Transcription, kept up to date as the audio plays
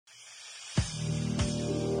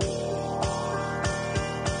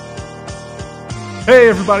Hey,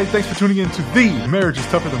 everybody. Thanks for tuning in to the Marriage is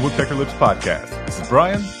Tougher Than Woodpecker Lips podcast. This is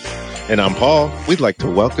Brian. And I'm Paul. We'd like to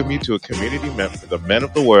welcome you to a community meant for the men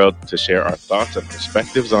of the world to share our thoughts and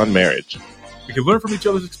perspectives on marriage. We can learn from each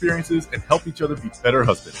other's experiences and help each other be better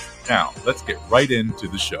husbands. Now, let's get right into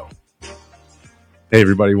the show. Hey,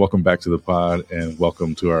 everybody. Welcome back to the pod, and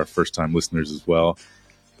welcome to our first-time listeners as well.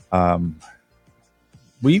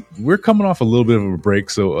 We're coming off a little bit of a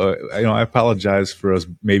break, so I apologize for us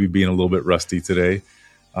maybe being a little bit rusty today.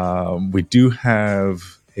 We do have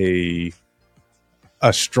a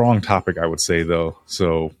strong topic, I would say, though,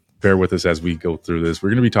 so bear with us as we go through this. We're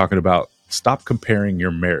going to be talking about stop comparing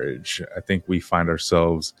your marriage. I think we find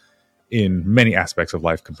ourselves in many aspects of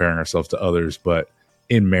life comparing ourselves to others, but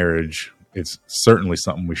in marriage, it's certainly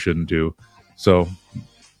something we shouldn't do. So,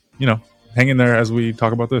 hang in there as we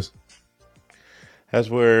talk about this. As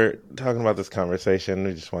we're talking about this conversation,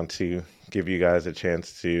 we just want to give you guys a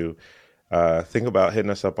chance to think about hitting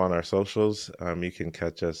us up on our socials. You can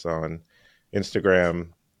catch us on Instagram,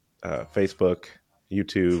 Facebook,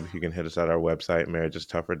 YouTube. You can hit us at our website,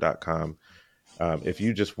 marriageistougher.com. If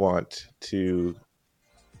you just want to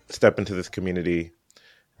step into this community,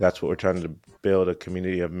 that's what we're trying to build, a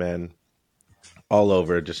community of men all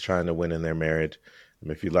over just trying to win in their marriage.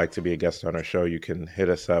 If you'd like to be a guest on our show, you can hit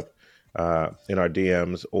us up in our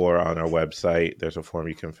DMs or on our website. There's a form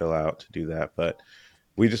you can fill out to do that. But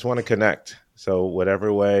we just want to connect. So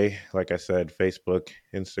whatever way, like I said, Facebook,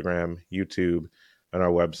 Instagram, YouTube, and our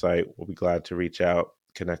website, we'll be glad to reach out,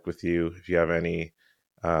 connect with you. If you have any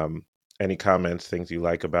comments, things you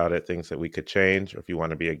like about it, things that we could change, or if you want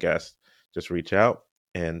to be a guest, just reach out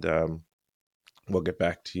and we'll get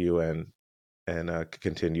back to you and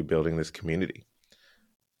continue building this community.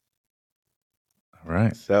 All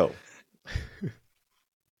right. So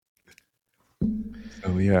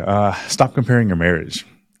stop comparing your marriage.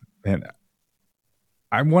 And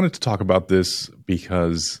I wanted to talk about this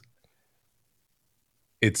because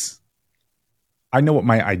I know what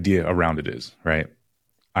my idea around it is, right?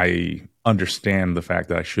 I understand the fact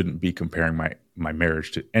that I shouldn't be comparing my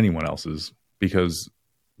marriage to anyone else's, because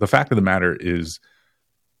the fact of the matter is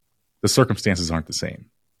the circumstances aren't the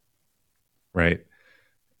same, right?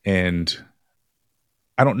 And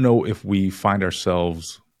I don't know if we find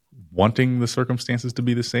ourselves wanting the circumstances to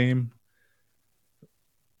be the same,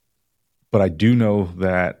 but I do know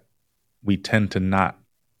that we tend to not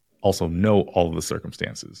also know all of the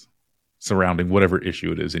circumstances surrounding whatever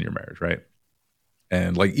issue it is in your marriage, right?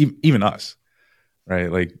 And like even us,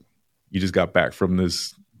 right? Like you just got back from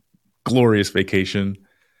this glorious vacation,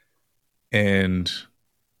 and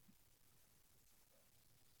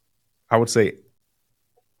I would say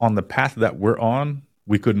on the path that we're on,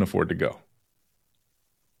 we couldn't afford to go,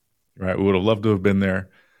 right? We would have loved to have been there,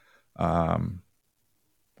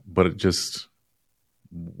 but it just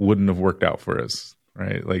wouldn't have worked out for us,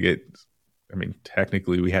 right?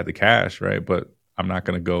 Technically we had the cash, right? But I'm not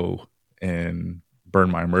going to go and burn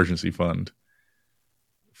my emergency fund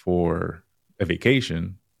for a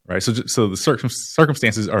vacation, right? So the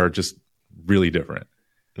circumstances are just really different,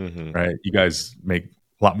 right? You guys make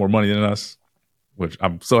a lot more money than us, which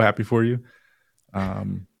I'm so happy for you.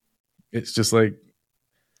 It's just like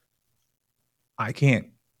I can't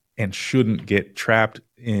and shouldn't get trapped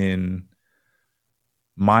in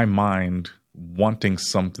my mind wanting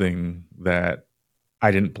something that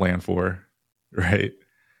I didn't plan for, right?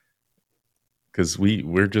 Because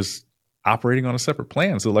we're just operating on a separate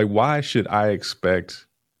plan. So like, why should I expect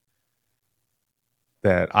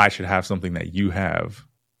that I should have something that you have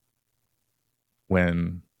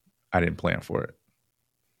when I didn't plan for it?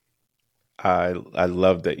 I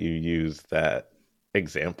love that you use that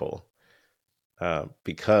example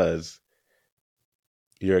because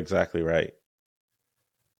you're exactly right.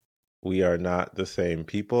 We are not the same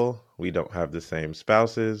people. We don't have the same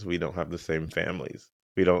spouses. We don't have the same families.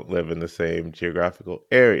 We don't live in the same geographical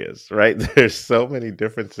areas, right? There's so many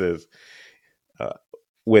differences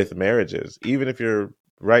with marriages. Even if you're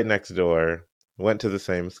right next door, went to the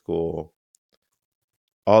same school,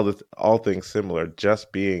 all things similar,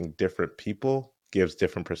 just being different people gives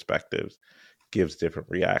different perspectives, gives different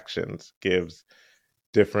reactions, gives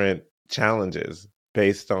different challenges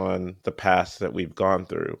based on the past that we've gone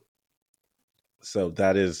through. So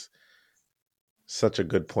that is such a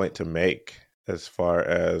good point to make as far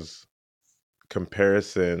as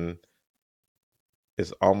comparison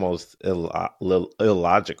is almost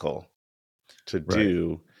illogical to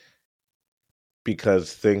do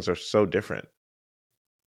because things are so different.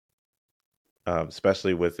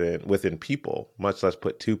 Especially within people, much less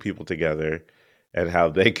put two people together and how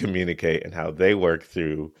they communicate and how they work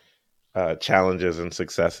through challenges and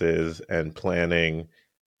successes and planning,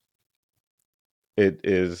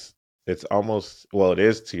 it's almost, well, it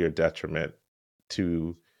is to your detriment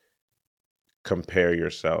to compare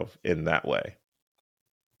yourself in that way.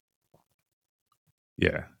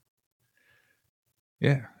 Yeah.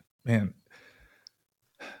 Yeah, man.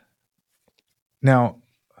 Now,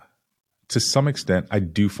 to some extent, I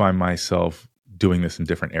do find myself doing this in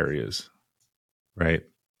different areas, right?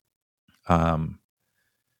 Um,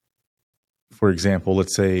 for example,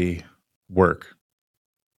 let's say work,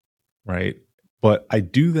 right? But I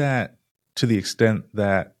do that to the extent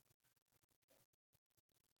that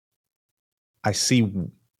I see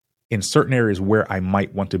in certain areas where I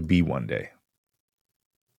might want to be one day,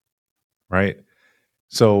 right?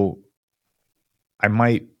 So I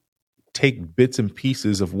might take bits and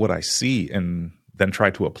pieces of what I see and then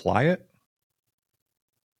try to apply it.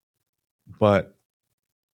 But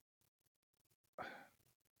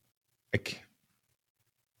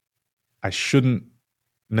I shouldn't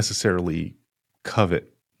necessarily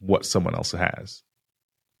covet what someone else has.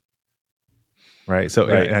 Right. So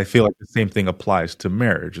Right. and I feel like the same thing applies to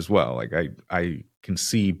marriage as well. Like I can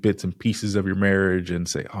see bits and pieces of your marriage and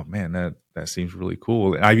say, oh man, that seems really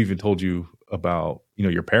cool. And I've even told you about,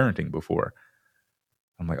 your parenting before.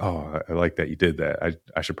 I'm like, oh, I like that you did that.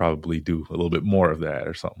 I should probably do a little bit more of that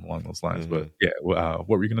or something along those lines. Mm-hmm. But yeah, what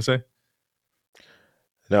were you going to say?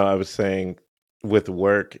 No, I was saying with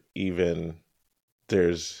work, even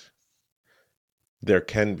there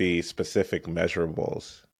can be specific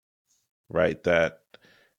measurables, right? That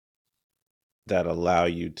allow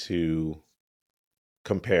you to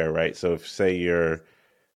compare, right? So if say you're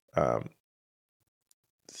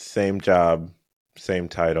same job, same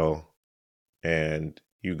title, and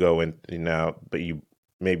you go in now, but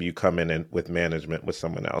maybe you come in with management with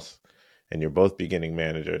someone else, and you're both beginning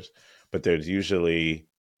managers, but there's usually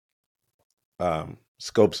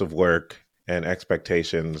scopes of work and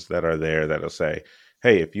expectations that are there that'll say,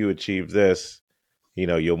 hey, if you achieve this,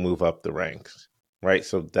 you'll move up the ranks, right?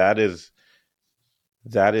 So that is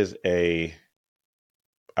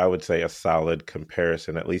I would say a solid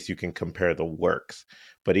comparison. At least you can compare the works.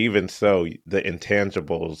 But even so, the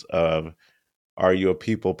intangibles of, are you a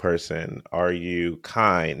people person? Are you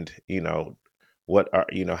kind?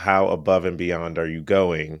 How above and beyond are you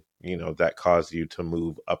going? That cause you to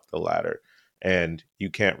move up the ladder. And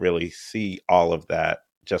you can't really see all of that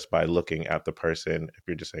just by looking at the person. If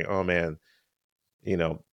you're just saying, oh man,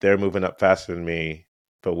 they're moving up faster than me,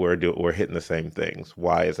 but we're hitting the same things.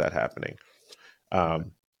 Why is that happening?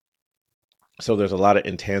 So there's a lot of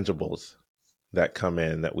intangibles that come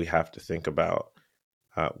in that we have to think about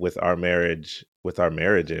with our marriages,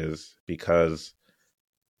 because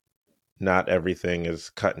not everything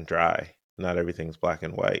is cut and dry. Not everything's black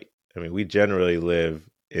and white. I mean, we generally live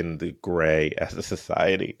in the gray as a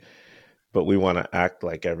society, but we want to act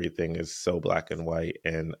like everything is so black and white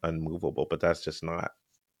and unmovable, but that's just not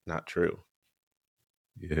true.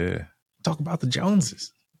 Yeah. Talk about the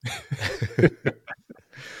Joneses.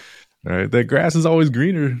 All right. The grass is always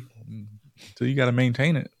greener, so you got to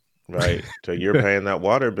maintain it. Right. So you're paying that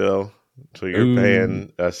water bill. So you're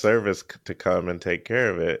paying a service to come and take care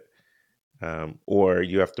of it. Or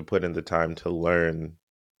you have to put in the time to learn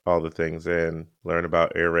all the things learn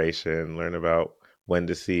about aeration, learn about when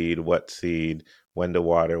to seed, when to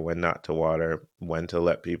water, when not to water, when to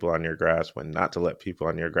let people on your grass, when not to let people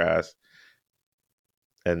on your grass.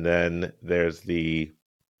 And then there's the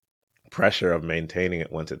pressure of maintaining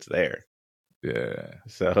it once it's there. Yeah.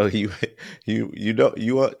 So you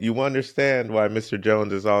understand why Mr.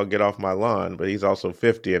 Jones is all get off my lawn, but he's also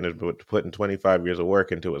 50 and is putting 25 years of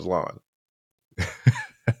work into his lawn.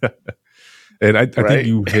 And I think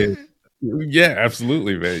you hit, yeah,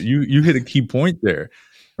 absolutely, man. You hit a key point there,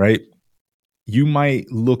 right? You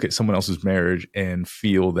might look at someone else's marriage and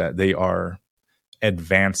feel that they are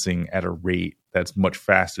advancing at a rate that's much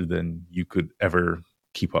faster than you could ever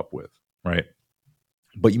keep up with, right?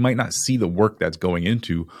 But you might not see the work that's going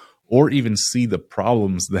into, or even see the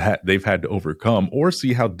problems that they've had to overcome, or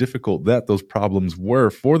see how difficult that those problems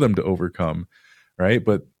were for them to overcome, right?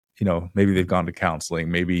 But, maybe they've gone to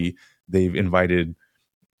counseling, maybe they've invited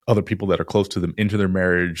other people that are close to them into their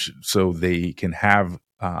marriage so they can have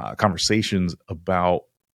conversations about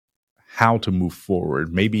how to move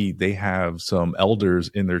forward. Maybe they have some elders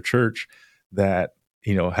in their church that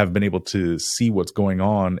have been able to see what's going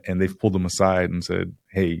on, and they've pulled them aside and said,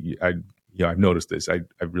 hey, I've noticed this. I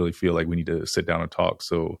really feel like we need to sit down and talk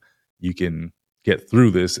so you can get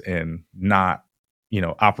through this and not,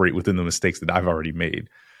 operate within the mistakes that I've already made.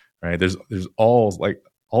 Right. There's all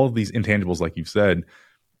of these intangibles, like you've said,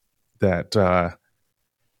 that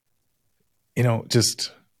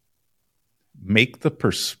just make the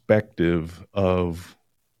perspective of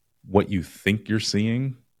what you think you're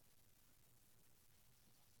seeing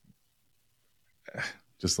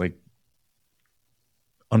just like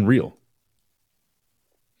unreal.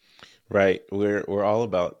 Right. We're all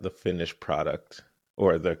about the finished product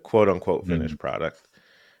or the quote unquote Mm-hmm. finished product.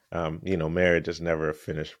 Marriage is never a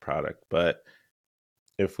finished product, but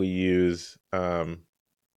if we use,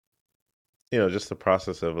 just the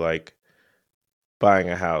process of like buying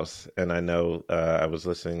a house, and I know I was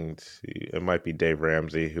listening to, it might be Dave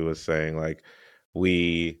Ramsey who was saying like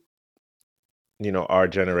we, our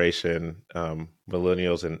generation,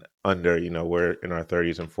 millennials and under, we're in our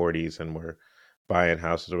 30s and 40s and we're buying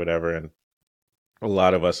houses or whatever, and a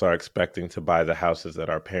lot of us are expecting to buy the houses that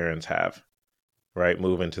our parents have, right?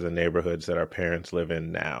 Move into the neighborhoods that our parents live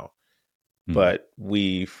in now. Mm-hmm. But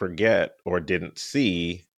we forget or didn't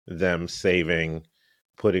see them saving,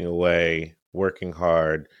 putting away, working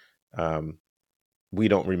hard. Um, we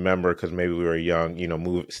don't remember because maybe we were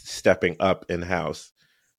young, stepping up in house,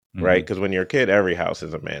 right? Mm-hmm. Because when you're a kid, every house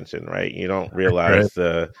is a mansion, right? You don't Right. realize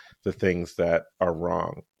the things that are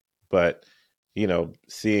wrong, but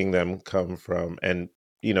seeing them come from, and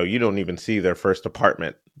you don't even see their first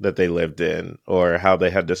apartment that they lived in or how they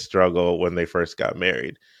had to struggle when they first got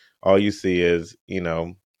married. All you see is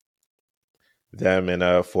them in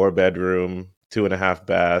a 4-bedroom, 2.5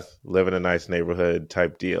 bath, live in a nice neighborhood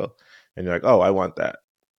type deal, and you're like, oh, I want that.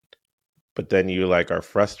 But then you like are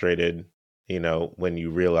frustrated, when you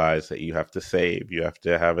realize that you have to save, you have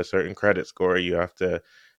to have a certain credit score, you have to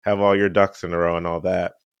have all your ducks in a row and all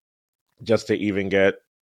that just to even get,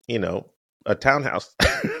 a townhouse.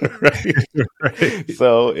 Right. Right.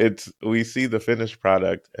 So we see the finished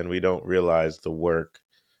product and we don't realize the work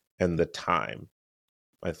and the time.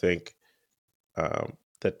 I think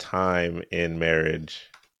the time in marriage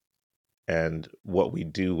and what we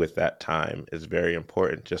do with that time is very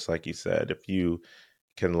important. Just like you said, if you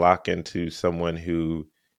can lock into someone who,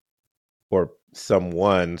 or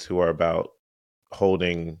someones who are about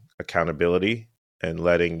holding accountability and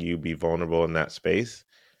letting you be vulnerable in that space,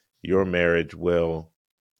 your marriage will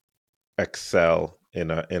excel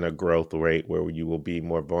in a growth rate where you will be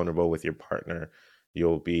more vulnerable with your partner.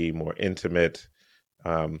 You'll be more intimate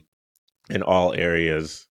um, in all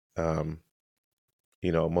areas,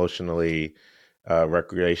 emotionally,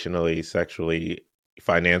 recreationally, sexually,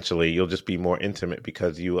 financially. You'll just be more intimate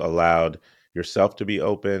because you allowed yourself to be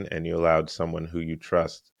open and you allowed someone who you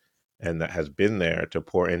trust and that has been there to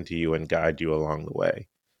pour into you and guide you along the way.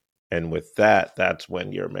 And with that, that's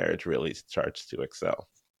when your marriage really starts to excel.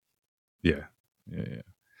 Yeah. Yeah. Yeah.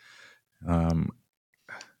 Um,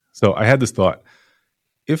 so I had this thought: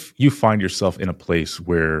 if you find yourself in a place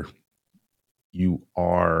where you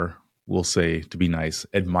are, we'll say, to be nice,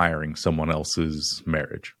 admiring someone else's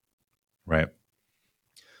marriage, right?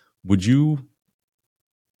 Would you,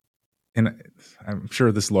 and I'm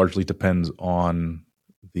sure this largely depends on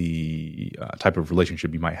the type of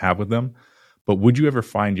relationship you might have with them, but would you ever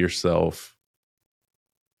find yourself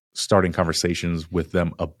starting conversations with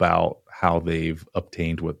them about how they've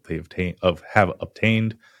obtained what they have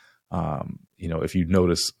obtained? If you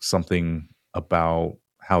notice something about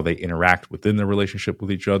how they interact within their relationship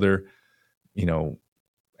with each other, you know,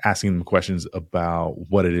 asking them questions about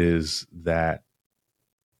what it is that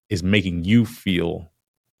is making you feel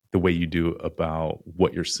the way you do about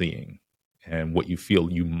what you're seeing and what you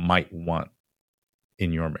feel you might want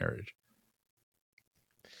in your marriage.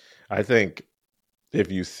 I think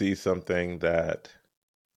if you see something that,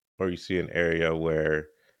 or you see an area where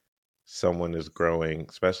someone is growing,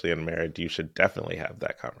 especially in marriage, you should definitely have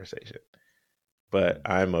that conversation. But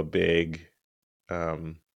um, I'm a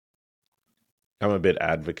big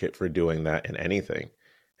advocate for doing that in anything.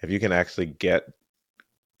 If you can actually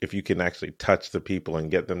if you can actually touch the people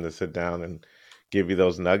and get them to sit down and give you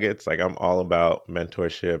those nuggets, like I'm all about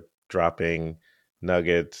mentorship, dropping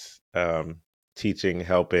nuggets, teaching,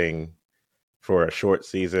 helping for a short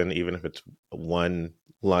season, even if it's one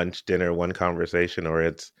lunch, dinner, one conversation, or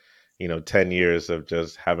it's, 10 years of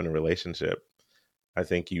just having a relationship. I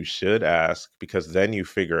think you should ask because then you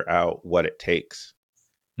figure out what it takes.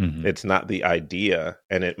 Mm-hmm. It's not the idea,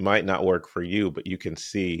 and it might not work for you, but you can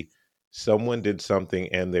see someone did something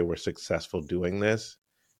and they were successful doing this.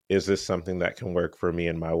 Is this something that can work for me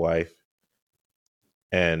and my wife?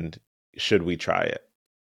 And should we try it?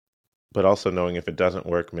 But also knowing if it doesn't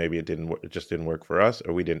work, maybe it just didn't work for us,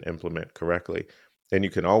 or we didn't implement correctly. And you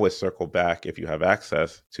can always circle back if you have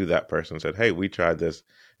access to that person and said, hey, we tried this,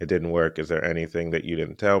 it didn't work. Is there anything that you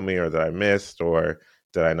didn't tell me or that I missed or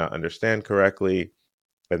did I not understand correctly?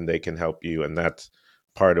 And they can help you. And that's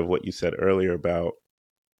part of what you said earlier about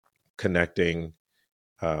connecting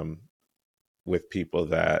with people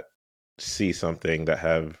that see something, that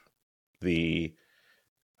have the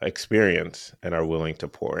experience and are willing to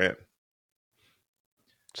pour in.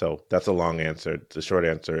 So that's a long answer. The short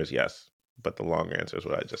answer is yes, but the long answer is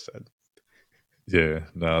what I just said. Yeah,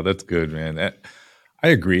 no, that's good, man. I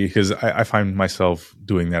agree, because I find myself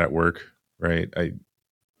doing that at work, right?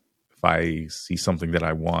 If I see something that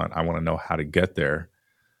I want to know how to get there.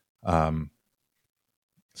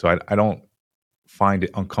 So I don't find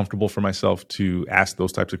it uncomfortable for myself to ask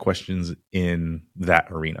those types of questions in that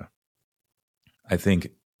arena. I think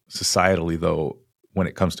societally, though, when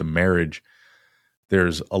it comes to marriage,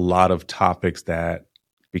 there's a lot of topics that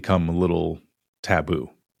become a little taboo,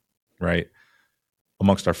 right?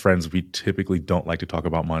 Amongst our friends, we typically don't like to talk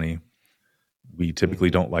about money. We typically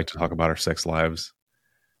don't like to talk about our sex lives,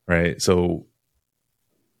 right? So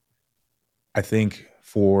I think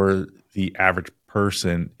for the average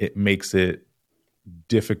person, it makes it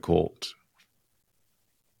difficult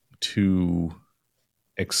to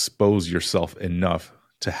expose yourself enough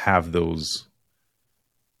to have those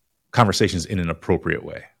conversations in an appropriate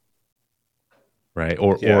way, right?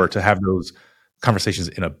 Or to have those conversations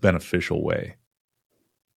in a beneficial way.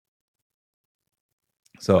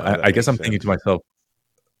 So I guess I'm thinking to myself,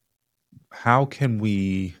 how can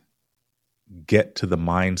we get to the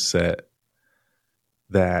mindset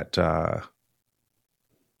that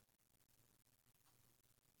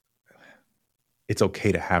it's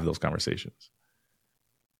okay to have those conversations?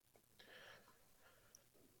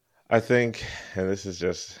 I think, and this is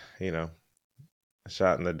just, a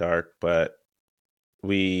shot in the dark, but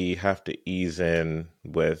we have to ease in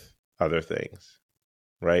with other things,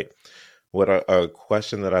 right? What a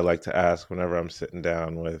question that I like to ask whenever I'm sitting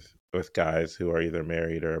down with guys who are either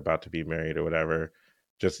married or about to be married or whatever,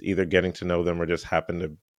 just either getting to know them or just happen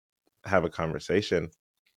to have a conversation,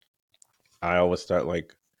 I always start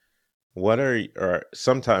like, or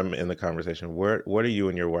sometime in the conversation, what are you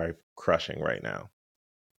and your wife crushing right now?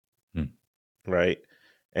 Right?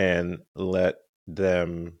 And let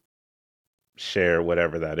them share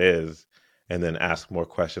whatever that is, and then ask more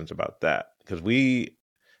questions about that. Because we,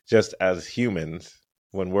 just as humans,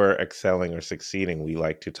 when we're excelling or succeeding, we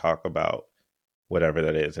like to talk about whatever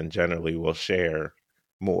that is, and generally we'll share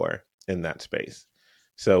more in that space.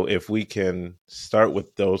 So if we can start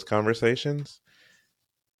with those conversations,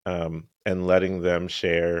 and letting them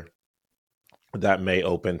share, that may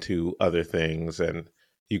open to other things. And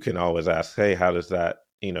you can always ask, hey, how does that,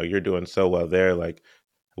 you're doing so well there, like,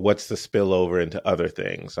 what's the spillover into other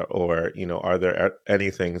things? Or are there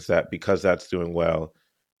any things that, because that's doing well,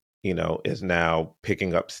 is now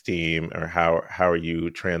picking up steam? Or how are you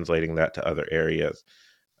translating that to other areas?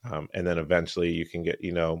 And then eventually you can get,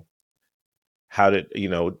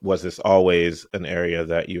 was this always an area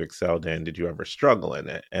that you excelled in? Did you ever struggle in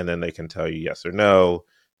it? And then they can tell you yes or no,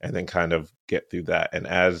 and then kind of get through that. And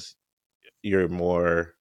as you're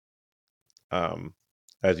more,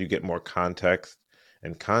 as you get more context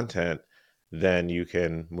and content, then you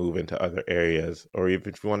can move into other areas. Or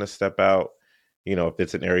even if you want to step out, if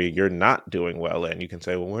it's an area you're not doing well in, you can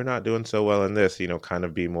say, well, we're not doing so well in this, kind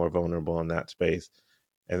of be more vulnerable in that space.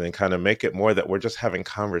 And then kind of make it more that we're just having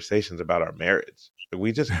conversations about our marriage.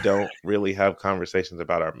 We just don't really have conversations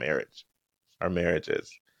about our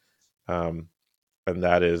marriages. And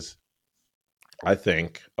that is, I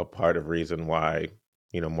think, a part of reason why,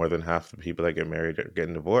 more than half the people that get married are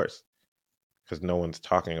getting divorced, because no one's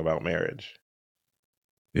talking about marriage.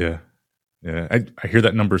 Yeah. Yeah. I hear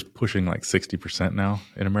that number's pushing like 60% now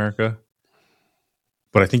in America.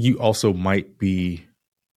 But I think you also might be,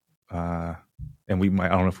 and I don't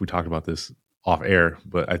know if we talked about this off air,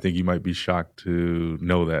 but I think you might be shocked to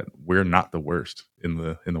know that we're not the worst in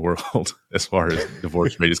the world as far as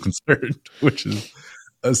divorce rate is concerned, which is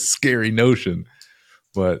a scary notion.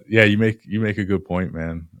 But yeah, you make a good point,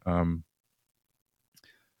 man. I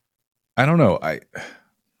don't know. I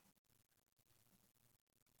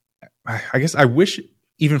guess I wish,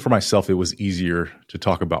 even for myself, it was easier to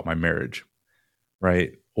talk about my marriage,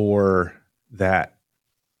 right? Or that,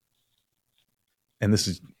 and this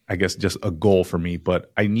is, I guess, just a goal for me,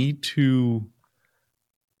 but I need to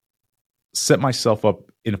set myself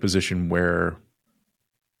up in a position where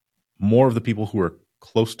more of the people who are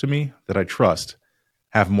close to me that I trust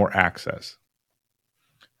have more access,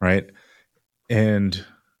 right? And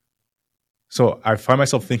so I find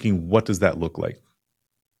myself thinking, what does that look like?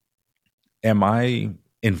 Am I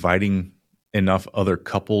inviting enough other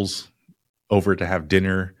couples over to have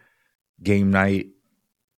dinner, game night,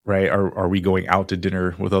 right? Are we going out to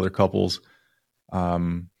dinner with other couples?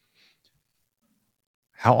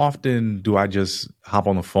 how often do I just hop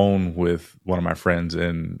on the phone with one of my friends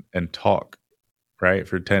and talk, right,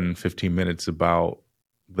 for 10, 15 minutes about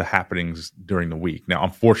the happenings during the week? Now,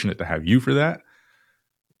 I'm fortunate to have you for that,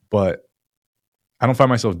 but I don't find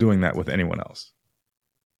myself doing that with anyone else.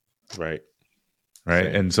 Right. Right.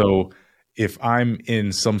 Same. And so if I'm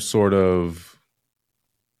in some sort of,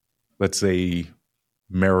 let's say,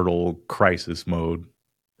 marital crisis mode,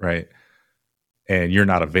 right, and you're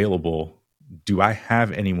not available, do I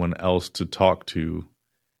have anyone else to talk to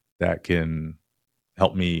that can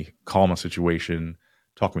help me calm a situation,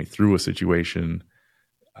 talk me through a situation,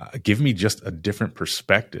 give me just a different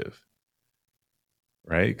perspective,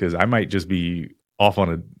 right? Because I might just be off on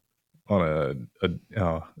a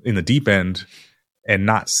in the deep end and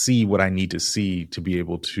not see what I need to see to be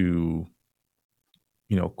able to,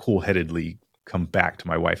 cool headedly come back to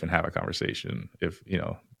my wife and have a conversation if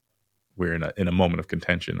we're in a moment of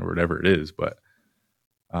contention or whatever it is. But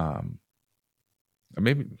um,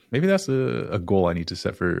 maybe that's a goal I need to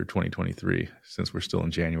set for 2023 since we're still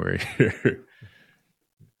in January.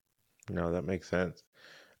 No, that makes sense.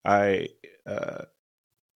 I uh,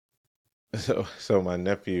 so my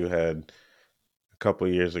nephew had a couple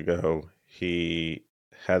years ago. He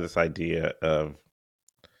had this idea of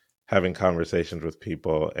having conversations with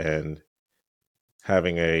people and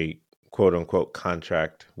having a quote unquote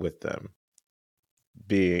contract with them,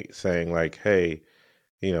 being saying like, hey,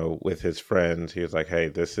 with his friends, he was like, hey,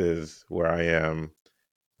 this is where I am.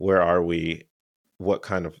 Where are we?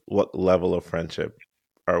 What level of friendship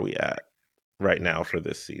are we at right now for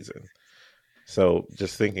this season? So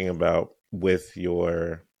just thinking about with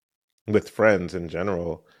friends in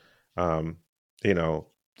general, um, you know,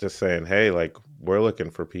 just saying, hey, like we're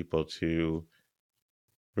looking for people to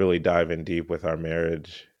really dive in deep with our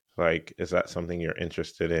marriage. Like, is that something you're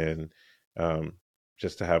interested in? Um,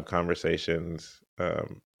 just to have conversations.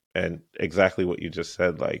 And exactly what you just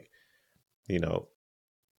said, like, you know,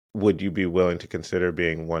 would you be willing to consider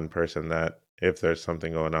being one person that if there's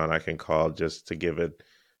something going on, I can call just to give a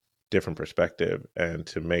different perspective and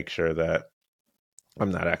to make sure that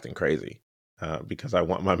I'm not acting crazy because I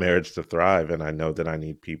want my marriage to thrive and I know that I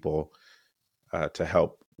need people to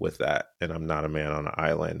help with that. And I'm not a man on an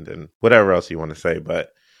island and whatever else you want to say,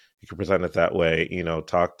 but you can present it that way.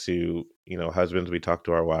 Talk to, husbands, we talk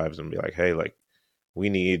to our wives and be like, hey, like we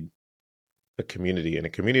need a community, and a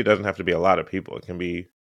community doesn't have to be a lot of people. It can be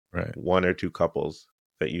Right. one or two couples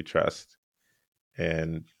that you trust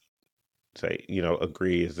and say,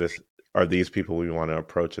 agree, are these people we want to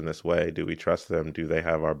approach in this way? Do we trust them? Do they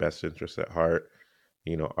have our best interests at heart?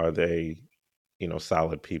 Are they,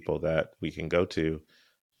 solid people that we can go to?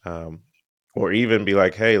 Um, or even be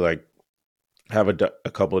like, hey, like have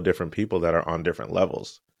a couple of different people that are on different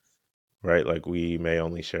levels, right? Like we may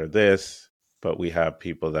only share this, but we have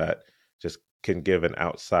people that just can give an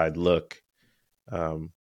outside look,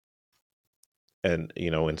 um, and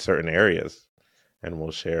in certain areas, and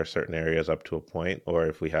we'll share certain areas up to a point. Or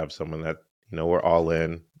if we have someone that we're all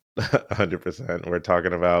in 100%, we're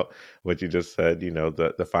talking about what you just said,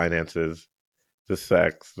 the finances, the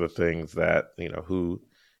sex, the things that who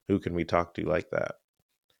can we talk to like that?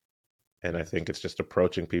 And I think it's just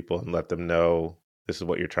approaching people and let them know this is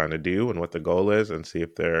what you're trying to do and what the goal is, and see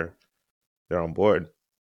if they're on board.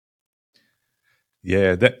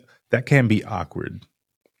 Yeah, that can be awkward,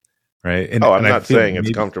 right? And Oh, I'm and I not feel like saying it's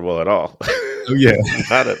maybe, comfortable at all. oh yeah,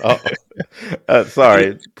 Not at all. I, Sorry,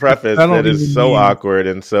 I preface, it don't is even so mean, awkward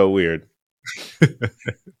and so weird.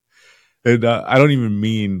 and I don't even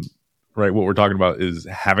mean, right. What we're talking about is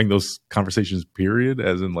having those conversations. Period,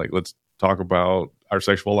 as in like let's talk about our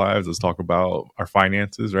sexual lives, let's talk about our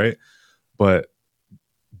finances, right? But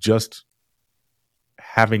just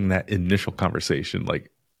having that initial conversation,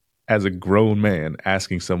 like as a grown man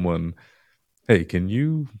asking someone, "Hey, can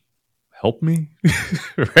you help me?"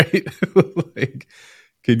 Right? Like,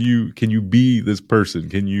 can you be this person?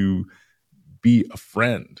 Can you be a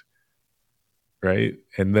friend? Right?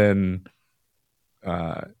 And then,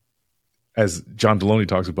 uh, as John Deloney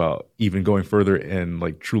talks about, even going further and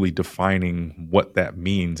like truly defining what that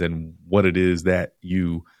means and what it is that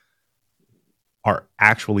you are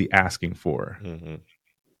actually asking for. Hmm.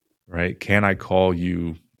 Right? Can I call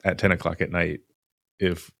you at 10 o'clock at night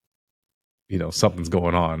if something's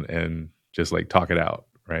going on and just like talk it out?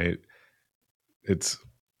 Right? It's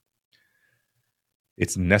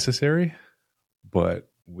it's necessary, but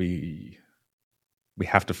we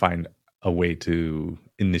have to find a way to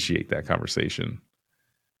initiate that conversation.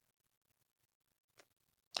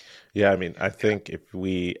 Yeah, I mean, I think if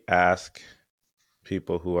we ask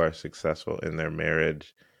people who are successful in their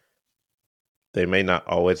marriage they may not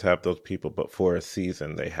always have those people, but for a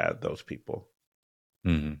season they had those people.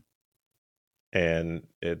 Mm-hmm. And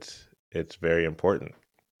it's very important.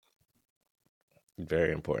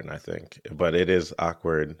 Very important, I think. But it is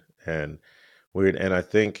awkward and weird. And I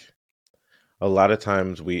think a lot of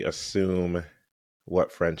times we assume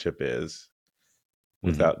what friendship is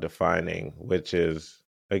without defining, which is,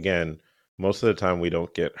 again, most of the time we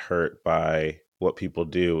don't get hurt by what people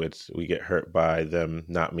do. We get hurt by them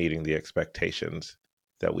not meeting the expectations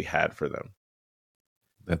that we had for them.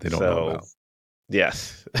 That they don't know about.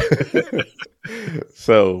 Yes.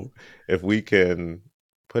 So if we can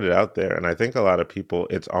put it out there, and I think a lot of people,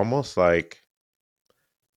 it's almost like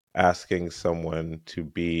asking someone to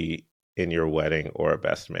be in your wedding or a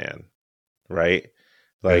best man, right?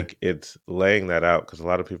 Like it's laying that out, because a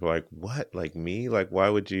lot of people are like, what? Like me? Like, why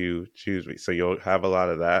would you choose me? So you'll have a lot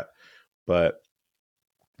of that, but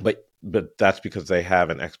that's because they have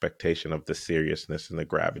an expectation of the seriousness and the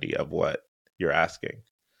gravity of what you're asking.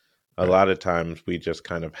 A lot of times we just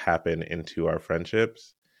kind of happen into our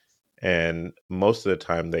friendships, and most of the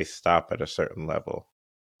time they stop at a certain level.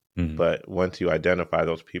 Mm-hmm. But once you identify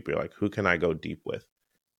those people, you're like, who can I go deep with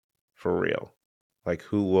for real? Like,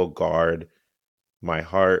 who will guard my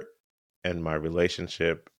heart and my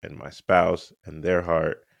relationship and my spouse and their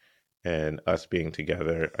heart and us being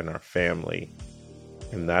together and our family?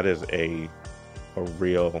 And that is a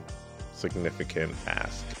real significant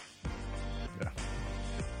ask.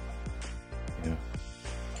 Yeah.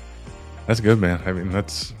 That's good, man. I mean, I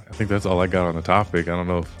think that's all I got on the topic. I don't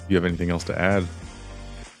know if you have anything else to add.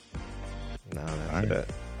 No, that's it.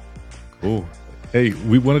 Cool. Hey,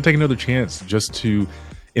 we want to take another chance just to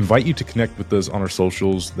invite you to connect with us on our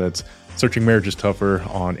socials. That's searching Marriage is Tougher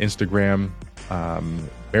on Instagram,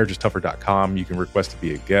 marriageistoffer.com. You can request to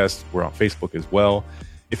be a guest. We're on Facebook as well.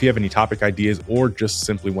 If you have any topic ideas or just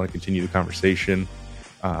simply want to continue the conversation,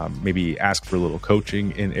 maybe ask for a little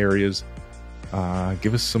coaching in areas,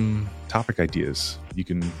 give us some topic ideas. You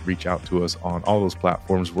can reach out to us on all those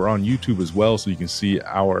platforms. We're on YouTube as well, so you can see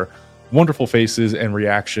our wonderful faces and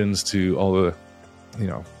reactions to all the,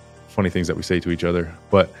 funny things that we say to each other.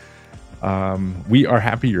 But we are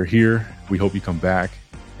happy you're here. We hope you come back.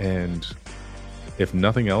 And if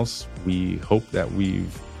nothing else, we hope that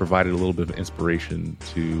we've provided a little bit of inspiration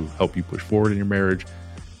to help you push forward in your marriage,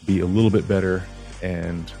 be a little bit better,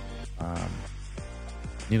 and,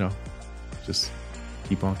 just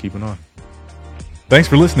keep on keeping on. Thanks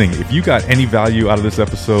for listening. If you got any value out of this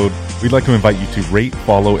episode, we'd like to invite you to rate,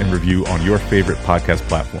 follow, and review on your favorite podcast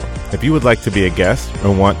platform. If you would like to be a guest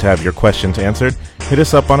or want to have your questions answered, hit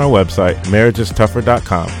us up on our website,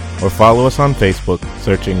 marriageistoffer.com, or follow us on Facebook,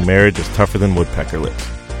 searching Marriage is Tougher Than Woodpecker Lips.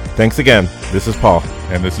 Thanks again. This is Paul.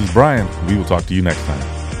 And this is Brian. We will talk to you next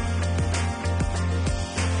time.